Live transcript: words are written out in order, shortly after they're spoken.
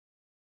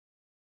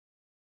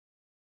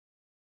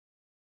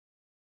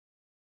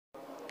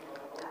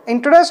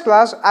In today's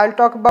class, I will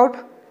talk about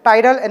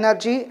tidal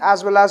energy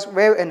as well as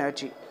wave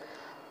energy.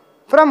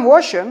 From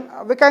ocean,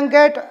 we can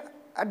get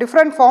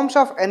different forms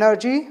of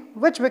energy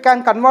which we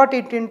can convert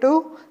it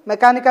into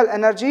mechanical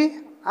energy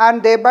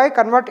and thereby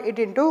convert it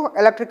into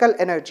electrical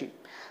energy.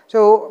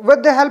 So,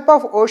 with the help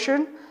of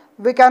ocean,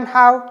 we can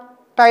have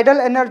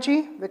tidal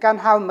energy, we can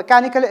have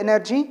mechanical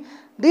energy.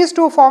 These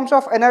two forms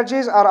of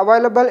energies are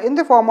available in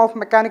the form of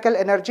mechanical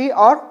energy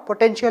or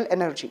potential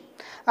energy.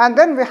 And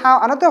then we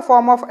have another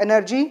form of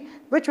energy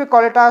which we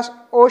call it as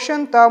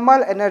ocean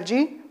thermal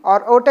energy or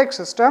OTEC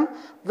system,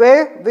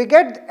 where we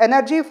get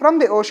energy from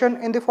the ocean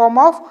in the form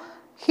of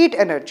heat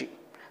energy.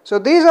 So,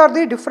 these are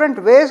the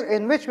different ways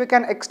in which we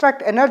can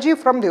extract energy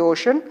from the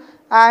ocean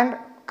and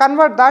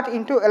convert that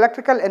into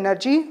electrical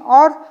energy,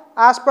 or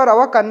as per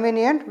our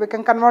convenient we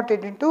can convert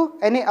it into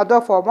any other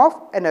form of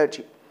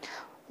energy.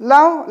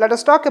 Now, let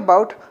us talk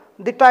about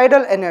the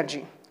tidal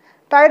energy.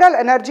 Tidal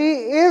energy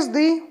is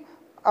the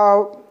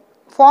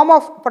form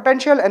of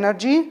potential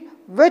energy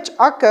which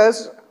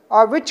occurs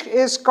or which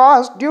is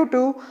caused due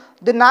to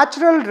the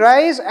natural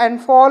rise and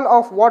fall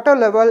of water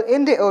level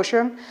in the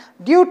ocean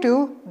due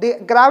to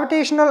the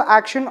gravitational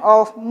action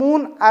of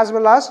moon as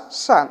well as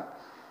sun.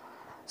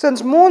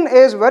 Since moon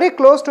is very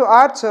close to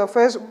Earth's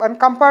surface when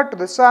compared to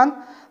the sun,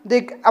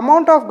 the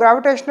amount of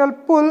gravitational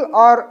pull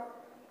or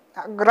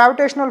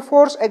gravitational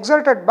force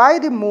exerted by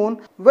the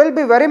moon will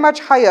be very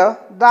much higher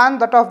than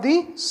that of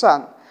the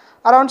sun.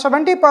 Around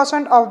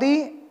 70% of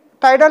the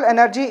tidal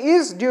energy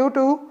is due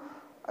to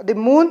the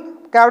moon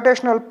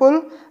gravitational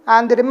pull,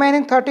 and the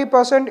remaining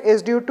 30%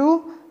 is due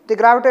to the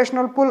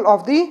gravitational pull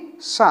of the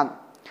sun.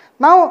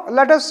 Now,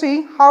 let us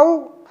see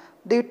how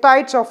the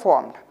tides are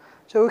formed.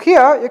 So,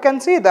 here you can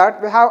see that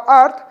we have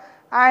Earth,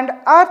 and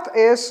Earth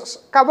is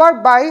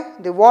covered by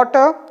the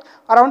water.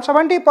 Around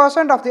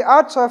 70% of the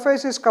Earth's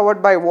surface is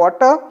covered by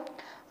water,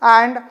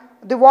 and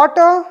the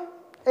water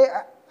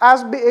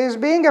is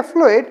being a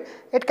fluid,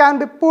 it can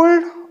be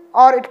pulled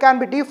or it can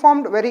be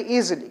deformed very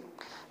easily.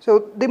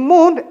 So, the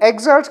moon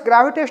exerts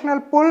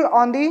gravitational pull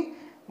on the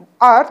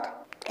Earth,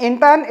 in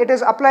turn it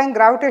is applying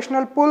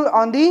gravitational pull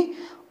on the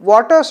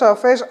water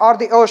surface or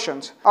the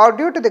oceans. Or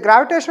due to the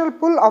gravitational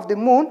pull of the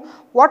moon,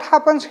 what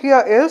happens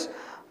here is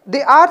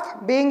the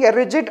Earth, being a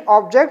rigid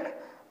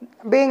object,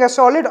 being a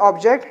solid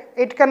object,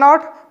 it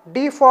cannot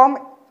deform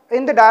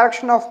in the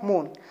direction of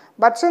moon.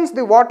 But since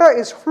the water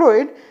is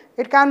fluid,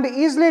 it can be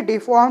easily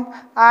deformed,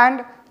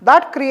 and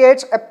that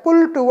creates a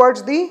pull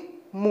towards the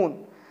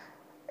moon.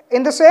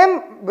 In the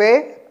same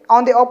way,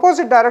 on the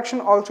opposite direction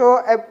also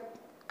a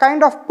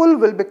kind of pull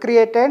will be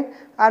created,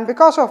 and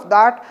because of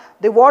that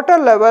the water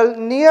level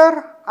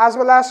near as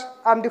well as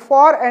on the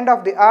far end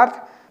of the Earth,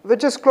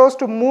 which is close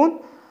to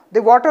moon,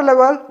 the water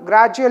level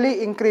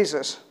gradually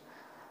increases.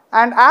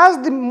 And as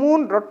the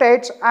moon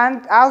rotates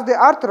and as the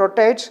Earth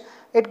rotates,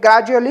 it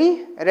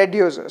gradually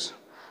reduces.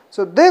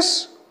 So,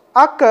 this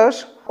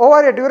occurs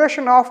over a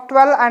duration of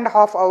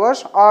 12.5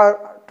 hours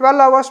or 12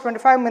 hours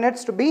 25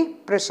 minutes to be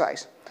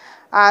precise.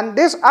 And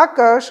this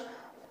occurs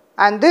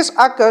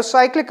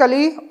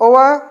cyclically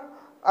over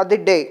the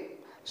day.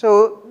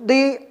 So,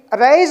 the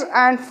rise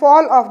and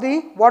fall of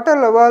the water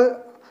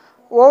level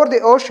over the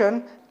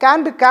ocean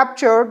can be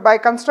captured by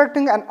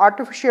constructing an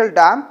artificial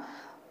dam,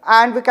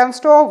 and we can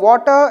store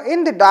water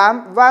in the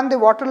dam when the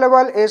water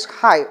level is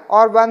high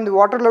or when the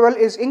water level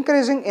is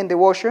increasing in the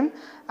ocean,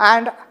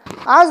 and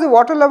as the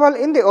water level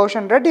in the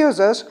ocean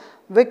reduces,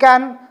 we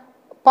can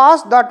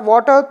pass that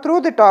water through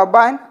the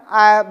turbine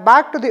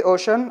back to the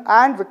ocean,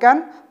 and we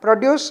can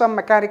produce some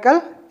mechanical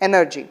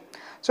energy.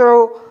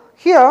 So,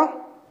 here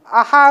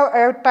I have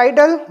a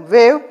tidal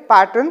wave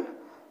pattern.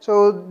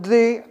 So,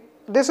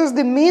 this is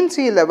the mean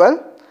sea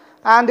level,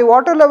 and the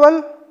water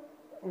level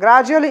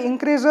gradually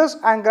increases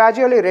and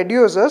gradually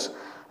reduces,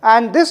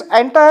 and this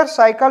entire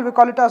cycle, we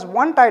call it as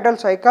one tidal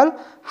cycle,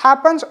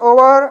 happens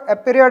over a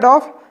period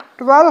of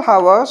 12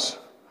 hours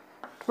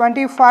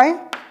 25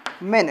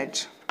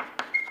 minutes.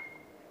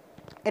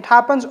 It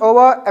happens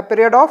over a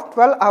period of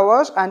 12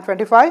 hours and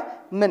 25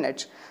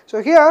 minutes.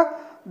 So, here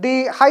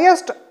the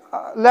highest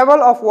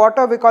level of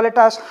water we call it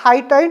as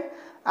high tide,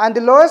 and the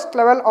lowest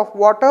level of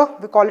water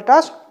we call it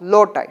as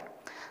low tide.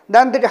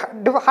 Then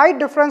the height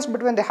difference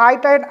between the high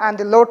tide and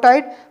the low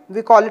tide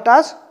we call it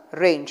as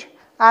range,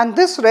 and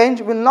this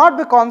range will not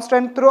be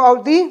constant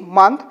throughout the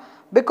month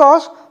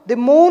because the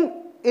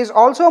moon is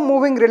also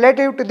moving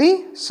relative to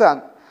the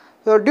sun.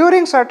 So,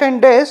 during certain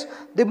days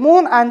the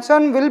moon and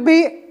sun will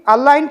be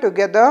aligned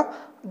together.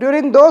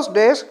 During those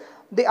days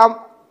the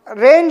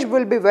range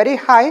will be very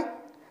high,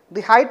 the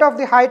height of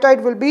the high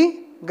tide will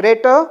be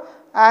greater,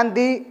 and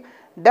the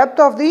depth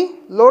of the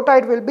low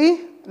tide will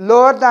be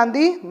lower than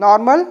the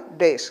normal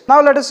days.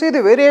 Now, let us see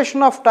the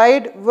variation of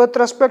tide with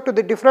respect to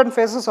the different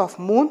phases of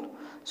moon.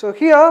 So,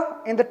 here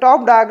in the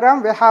top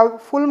diagram we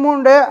have full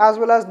moon day as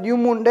well as new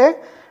moon day.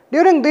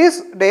 During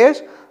these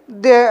days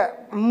the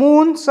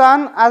moon,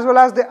 sun as well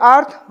as the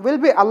earth will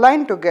be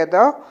aligned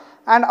together,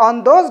 and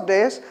on those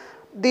days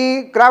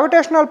the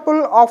gravitational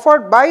pull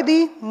offered by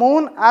the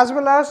moon as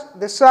well as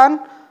the sun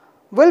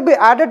will be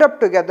added up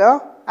together,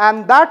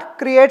 and that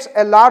creates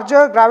a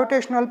larger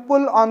gravitational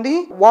pull on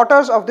the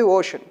waters of the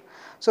ocean.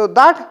 So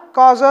that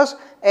causes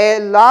a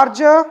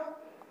larger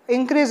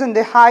increase in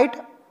the height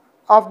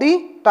of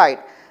the tide,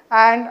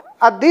 and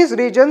at these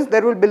regions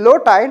there will be low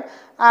tide,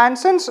 and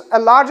since a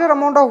larger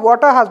amount of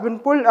water has been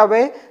pulled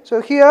away,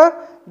 so here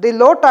the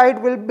low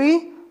tide will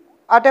be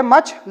at a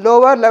much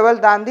lower level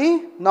than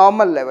the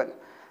normal level.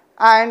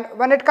 And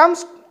when it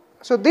comes,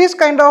 so these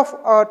kind of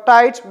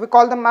tides, we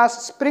call them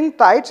as spring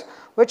tides,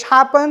 which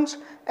happens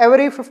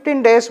every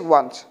 15 days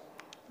once.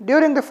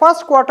 During the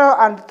first quarter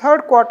and the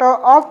third quarter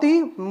of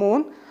the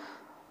moon,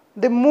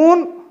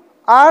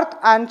 Earth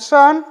and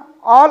Sun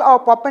all are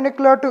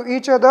perpendicular to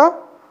each other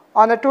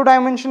on a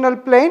two-dimensional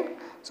plane.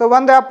 So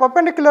when they are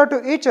perpendicular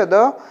to each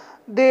other,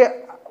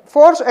 the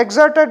force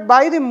exerted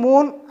by the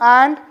moon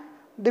and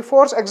the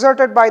force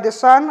exerted by the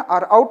sun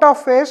are out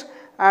of phase,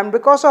 and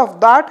because of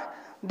that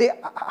the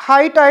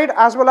high tide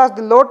as well as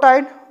the low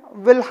tide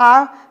will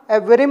have a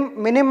very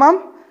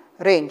minimum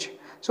range.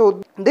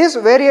 So this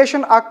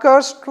variation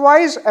occurs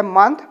twice a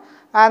month,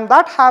 and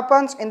that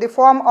happens in the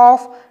form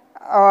of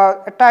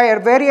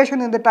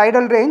variation in the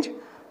tidal range.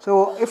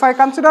 So if I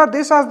consider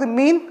this as the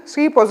mean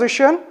sea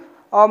position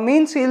or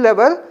mean sea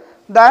level,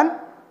 then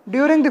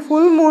during the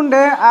full moon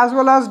day as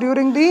well as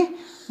during the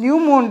new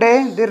moon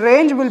day, the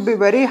range will be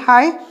very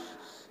high,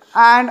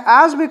 and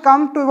as we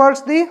come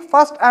towards the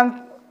first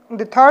and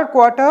the third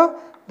quarter,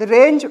 the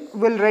range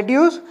will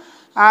reduce,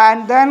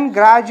 and then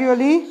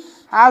gradually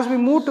as we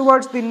move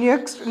towards the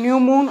next new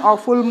moon or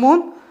full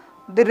moon,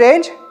 the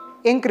range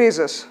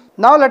increases.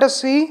 Now let us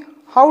see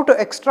how to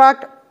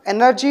extract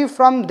energy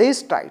from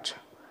these tides.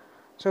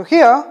 So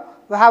here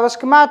we have a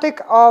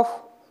schematic of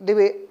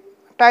the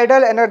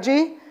tidal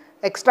energy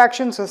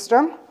extraction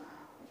system.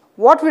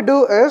 What we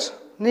do is,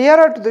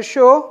 nearer to the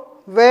shore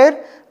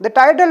where the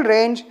tidal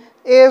range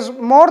is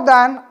more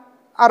than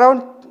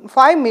around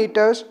 5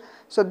 meters,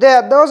 so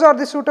those are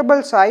the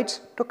suitable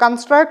sites to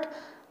construct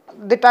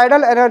the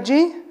tidal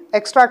energy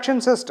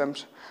extraction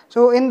systems.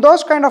 So in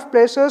those kind of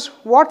places,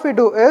 what we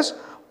do is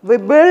we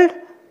build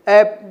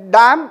a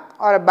dam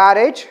or a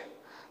barrage.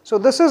 So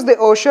this is the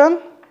ocean,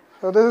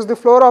 so this is the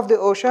floor of the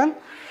ocean,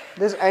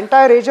 this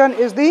entire region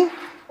is the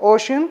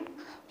ocean.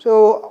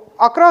 So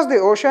across the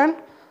ocean,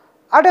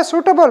 at a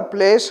suitable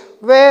place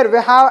where we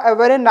have a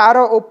very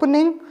narrow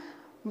opening,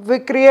 we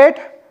create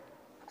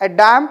a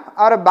dam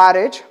or a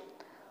barrage.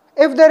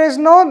 If there is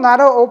no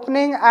narrow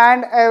opening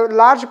and a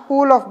large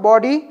pool of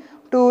body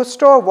to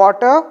store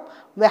water,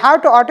 we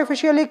have to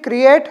artificially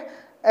create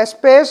a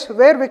space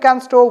where we can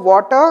store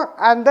water,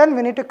 and then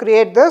we need to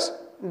create this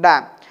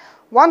dam.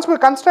 Once we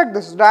construct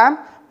this dam,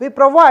 we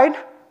provide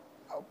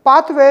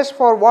pathways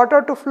for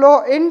water to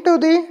flow into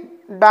the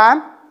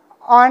dam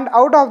and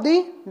out of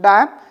the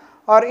dam,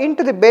 or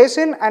into the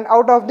basin and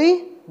out of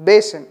the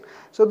basin.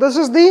 So this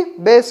is the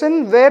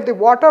basin where the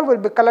water will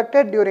be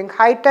collected during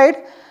high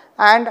tide,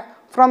 and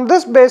from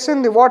this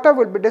basin the water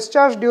will be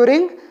discharged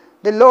during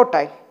the low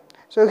tide.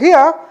 So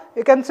here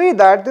you can see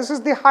that this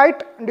is the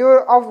height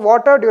of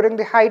water during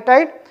the high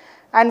tide,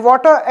 and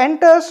water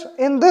enters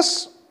in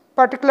this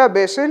particular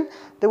basin.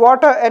 The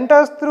water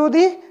enters through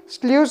the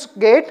sluice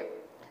gate,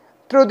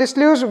 through the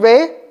sluice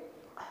way.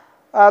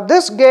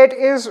 This gate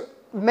is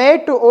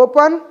made to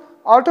open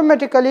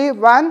automatically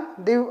when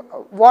the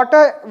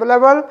water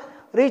level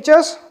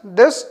reaches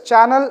this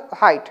channel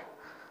height.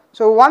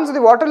 So once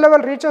the water level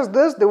reaches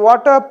this, the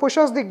water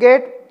pushes the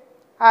gate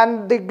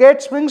and the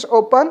gate swings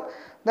open,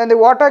 then the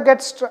water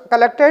gets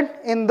collected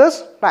in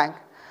this tank.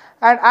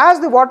 And as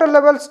the water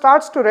level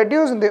starts to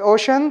reduce in the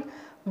ocean,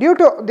 due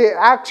to the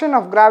action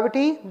of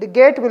gravity, the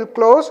gate will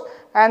close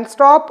and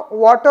stop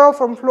water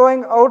from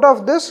flowing out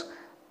of this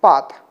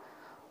path.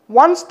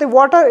 Once the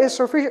water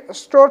is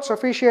stored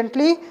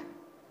sufficiently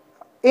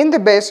in the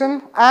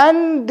basin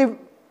and the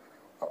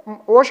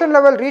ocean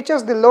level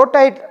reaches the low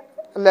tide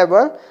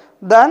level,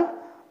 then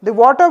the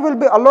water will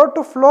be allowed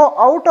to flow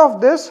out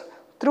of this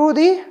through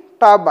the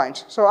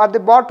turbines. So at the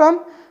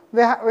bottom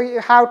we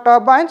have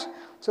turbines.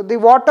 So the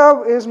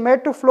water is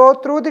made to flow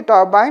through the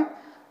turbine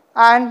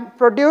and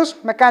produce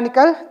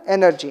mechanical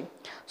energy.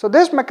 So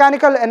this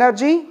mechanical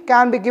energy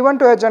can be given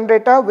to a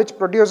generator which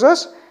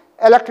produces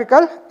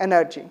electrical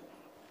energy.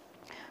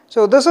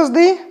 So this is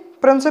the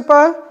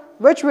principle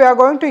which we are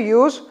going to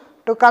use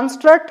to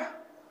construct,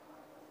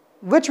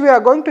 which we are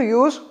going to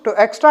use to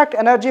extract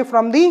energy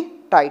from the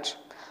tides.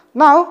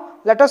 Now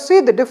let us see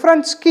the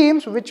different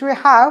schemes which we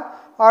have,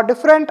 or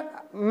different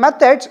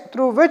methods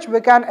through which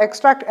we can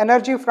extract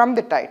energy from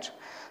the tides.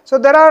 So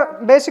there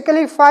are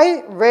basically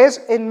 5 ways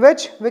in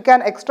which we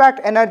can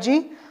extract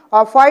energy,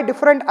 or 5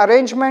 different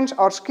arrangements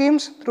or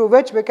schemes through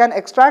which we can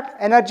extract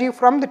energy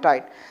from the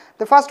tide.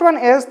 The first one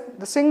is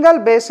the single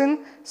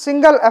basin,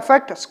 single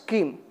effect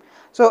scheme.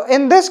 So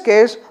in this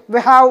case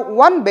we have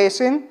one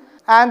basin,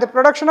 and the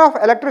production of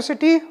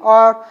electricity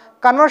or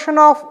conversion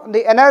of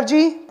the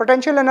energy,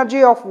 potential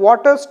energy of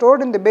water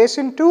stored in the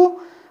basin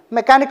to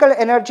mechanical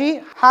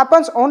energy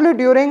happens only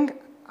during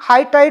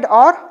high tide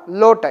or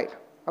low tide.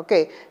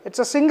 Okay, it's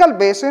a single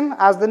basin.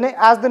 As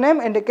the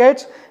name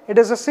indicates, it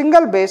is a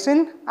single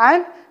basin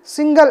and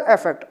single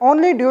effect.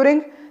 Only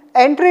during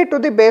entry to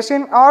the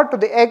basin or to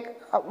the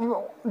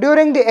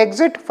during the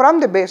exit from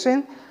the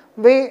basin,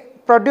 we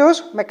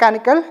produce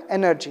mechanical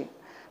energy.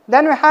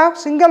 Then we have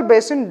single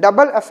basin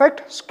double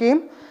effect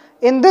scheme.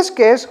 In this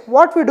case,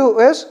 what we do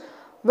is,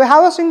 we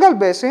have a single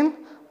basin,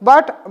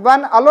 but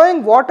when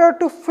allowing water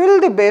to fill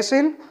the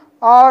basin,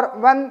 or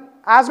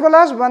as well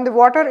as when the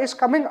water is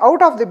coming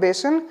out of the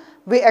basin,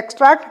 we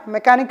extract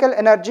mechanical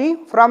energy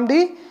from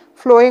the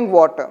flowing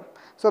water.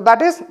 So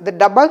that is the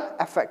double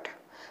effect.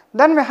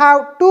 Then we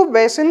have two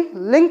basin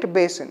linked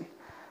basin.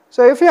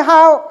 So if you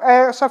have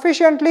a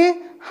sufficiently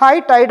high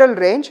tidal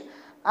range,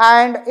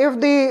 and if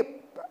the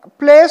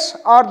place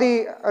or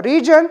the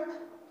region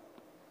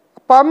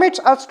permits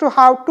us to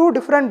have two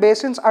different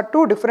basins at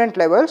two different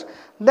levels,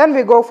 then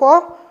we go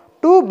for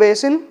two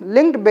basin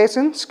linked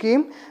basin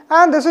scheme,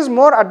 and this is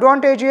more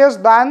advantageous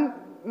than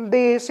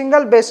the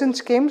single basin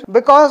schemes,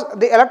 because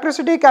the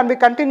electricity can be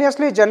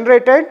continuously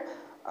generated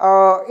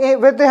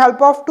with the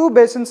help of two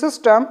basin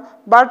system,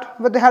 but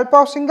with the help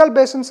of single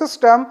basin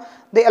system,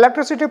 the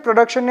electricity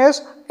production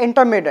is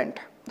intermittent.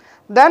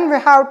 Then we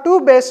have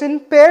two basin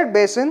paired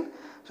basin.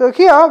 So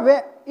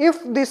here,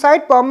 if the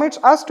site permits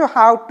us to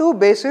have two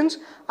basins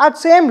at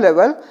same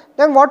level,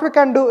 then what we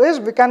can do is,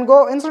 we can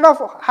go, instead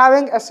of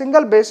having a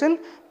single basin,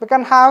 we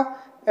can have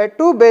a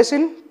two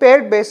basin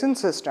paired basin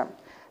system.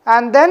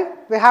 And then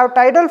we have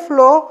tidal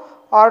flow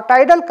or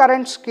tidal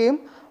current scheme,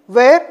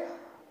 where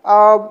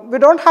we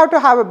don't have to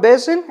have a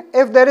basin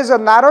if there is a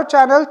narrow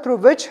channel through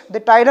which the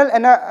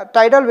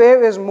tidal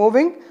wave is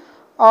moving,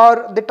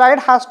 or the tide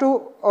has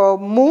to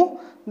move.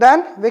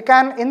 Then we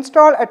can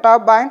install a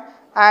turbine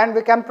and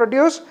we can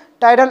produce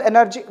tidal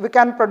energy, we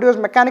can produce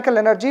mechanical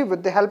energy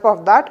with the help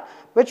of that,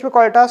 which we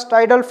call it as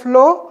tidal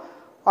flow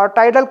or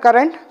tidal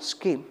current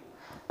scheme.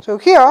 So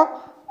here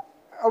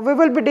we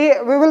will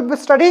be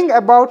studying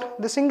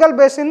about the single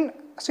basin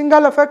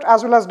single effect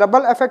as well as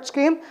double effect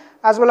scheme,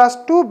 as well as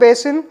two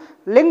basin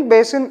linked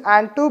basin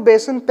and two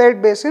basin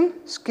paired basin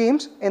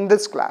schemes in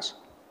this class.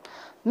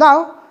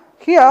 Now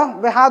here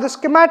we have the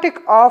schematic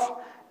of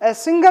a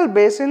single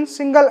basin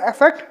single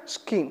effect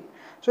scheme.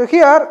 So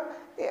here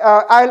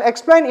I will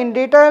explain in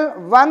detail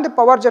when the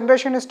power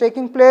generation is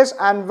taking place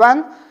and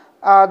when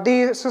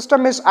the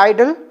system is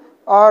idle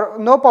or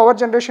no power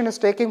generation is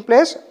taking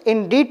place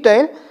in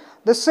detail.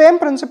 The same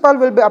principle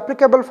will be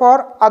applicable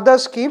for other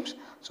schemes.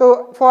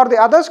 So for the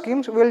other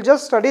schemes, we will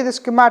just study the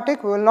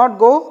schematic, we will not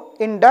go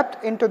in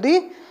depth into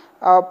the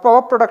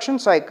power production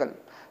cycle.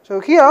 So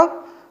here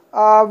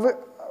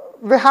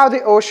we have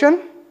the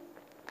ocean,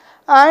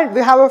 and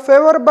we have a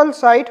favorable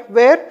site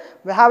where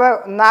we have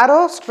a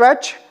narrow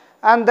stretch,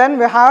 and then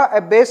we have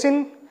a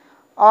basin,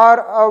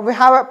 or we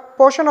have a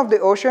portion of the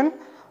ocean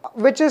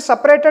which is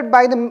separated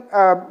by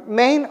the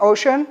main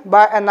ocean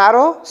by a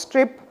narrow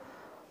strip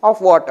of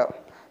water.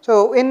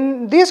 So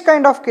in these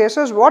kind of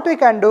cases, what we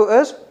can do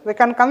is, we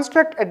can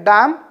construct a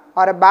dam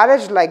or a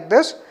barrage like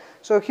this.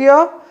 So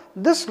here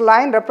this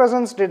line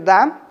represents the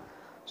dam.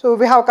 So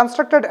we have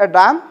constructed a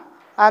dam,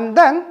 and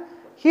then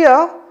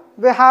here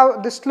we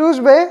have the sluice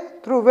way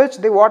through which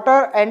the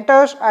water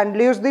enters and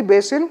leaves the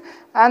basin,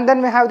 and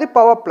then we have the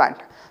power plant.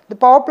 The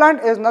power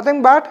plant is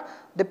nothing but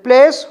the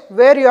place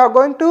where you are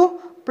going to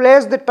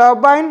place the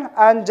turbine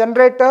and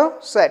generator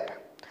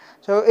set.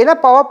 So in a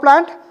power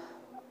plant,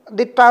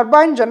 the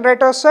turbine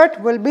generator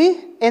set will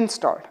be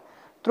installed.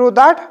 Through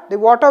that, the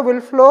water will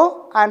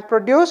flow and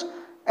produce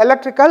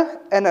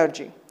electrical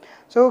energy.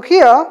 So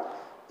here,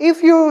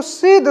 if you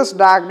see this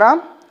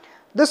diagram,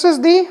 this is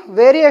the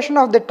variation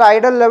of the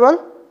tidal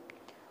level.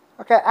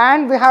 Okay,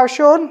 and we have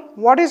shown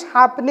what is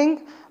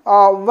happening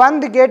when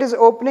the gate is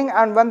opening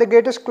and when the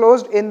gate is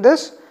closed in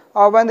this,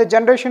 or when the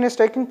generation is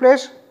taking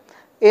place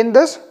in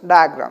this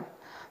diagram.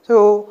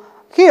 So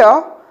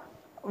here,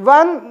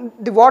 when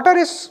the water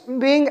is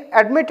being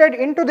admitted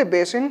into the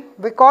basin,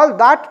 we call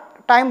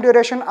that time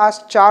duration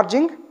as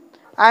charging,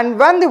 and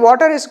when the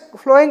water is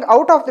flowing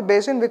out of the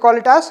basin, we call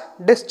it as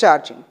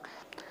discharging.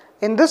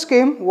 In this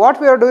scheme,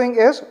 what we are doing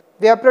is,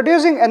 we are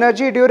producing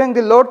energy during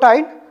the low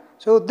tide.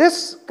 So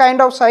this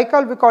kind of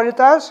cycle we call it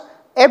as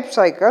ebb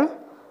cycle,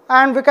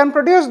 and we can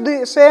produce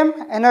the same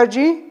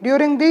energy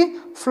during the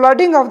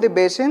flooding of the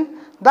basin,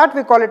 that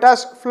we call it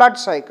as flood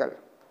cycle.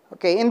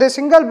 Okay, in the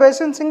single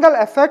basin single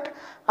effect,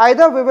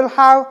 either we will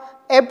have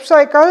ebb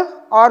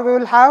cycle or we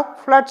will have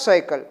flood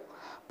cycle.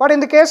 But in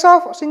the case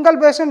of single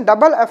basin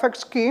double effect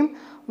scheme,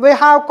 we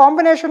have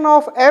combination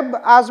of ebb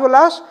as well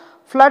as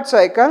flood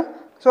cycle.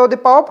 So the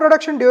power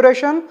production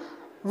duration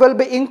will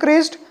be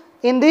increased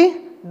in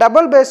the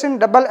double basin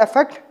double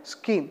effect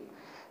scheme.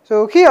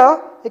 So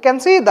here you can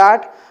see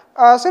that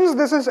since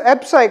this is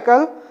ebb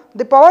cycle,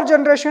 the power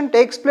generation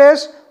takes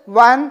place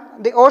when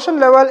the ocean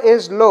level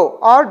is low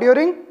or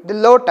during the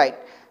low tide.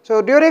 So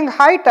during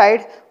high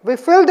tide, we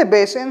fill the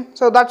basin,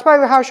 so that's why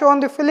we have shown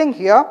the filling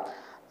here,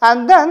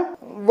 and then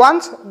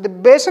once the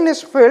basin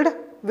is filled,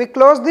 we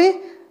close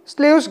the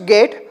sluice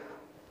gate.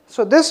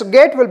 So this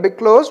gate will be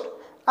closed,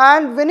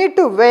 and we need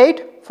to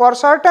wait for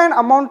certain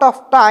amount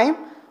of time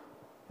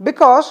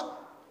because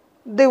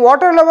the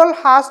water level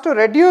has to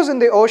reduce in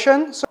the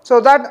ocean, so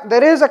that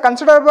there is a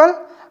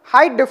considerable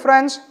height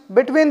difference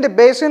between the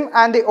basin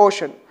and the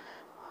ocean.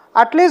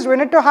 At least we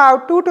need to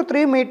have 2 to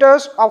 3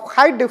 meters of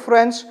height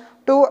difference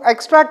to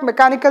extract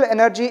mechanical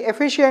energy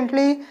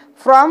efficiently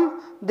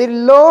from the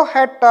low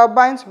head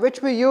turbines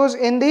which we use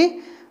in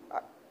the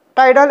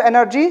tidal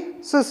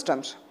energy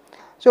systems.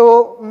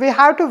 So we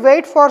have to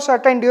wait for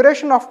certain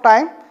duration of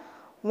time.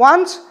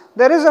 Once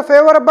there is a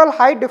favorable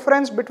height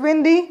difference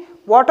between the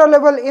water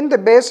level in the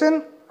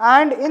basin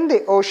and in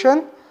the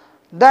ocean,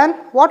 then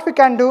what we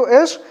can do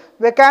is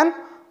we can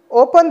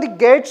open the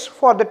gates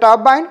for the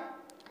turbine.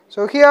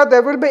 So here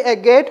there will be a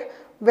gate,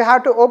 we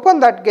have to open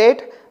that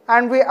gate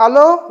and we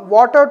allow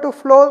water to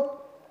flow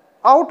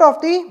out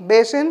of the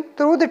basin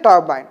through the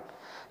turbine.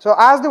 So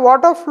as the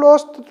water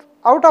flows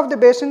out of the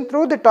basin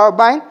through the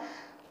turbine,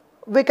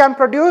 we can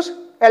produce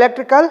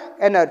electrical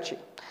energy.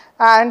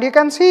 And you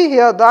can see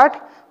here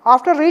that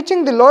after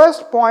reaching the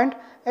lowest point,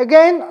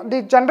 again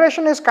the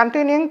generation is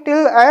continuing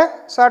till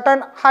a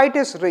certain height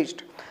is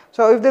reached.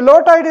 So if the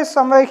low tide is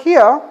somewhere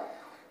here,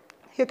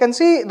 you can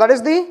see that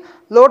is the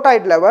low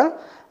tide level,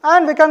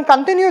 and we can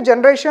continue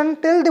generation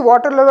till the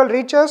water level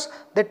reaches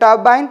the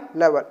turbine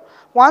level.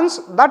 Once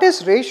that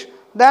is reached,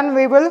 then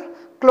we will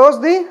close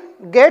the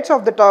gates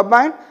of the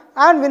turbine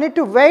and we need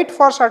to wait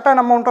for certain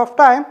amount of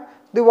time.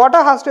 The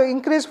water has to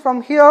increase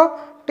from here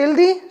till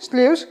the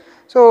sluice.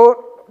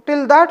 So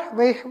till that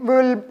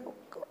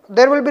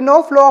there will be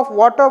no flow of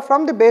water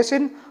from the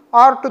basin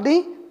or to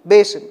the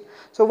basin.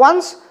 So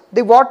once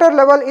the water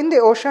level in the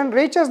ocean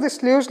reaches the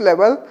sluice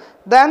level,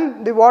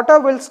 then the water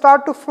will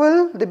start to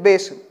fill the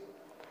basin.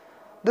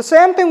 The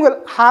same thing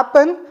will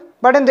happen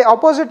but in the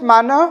opposite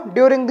manner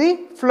during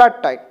the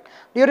flood tide.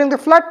 During the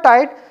flood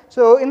tide,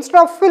 so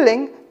instead of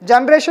filling,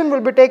 generation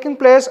will be taking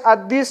place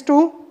at these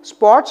two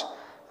spots,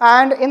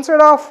 and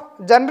instead of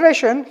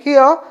generation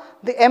here,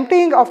 the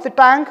emptying of the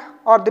tank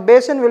or the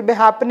basin will be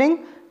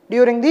happening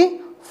during the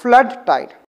flood tide.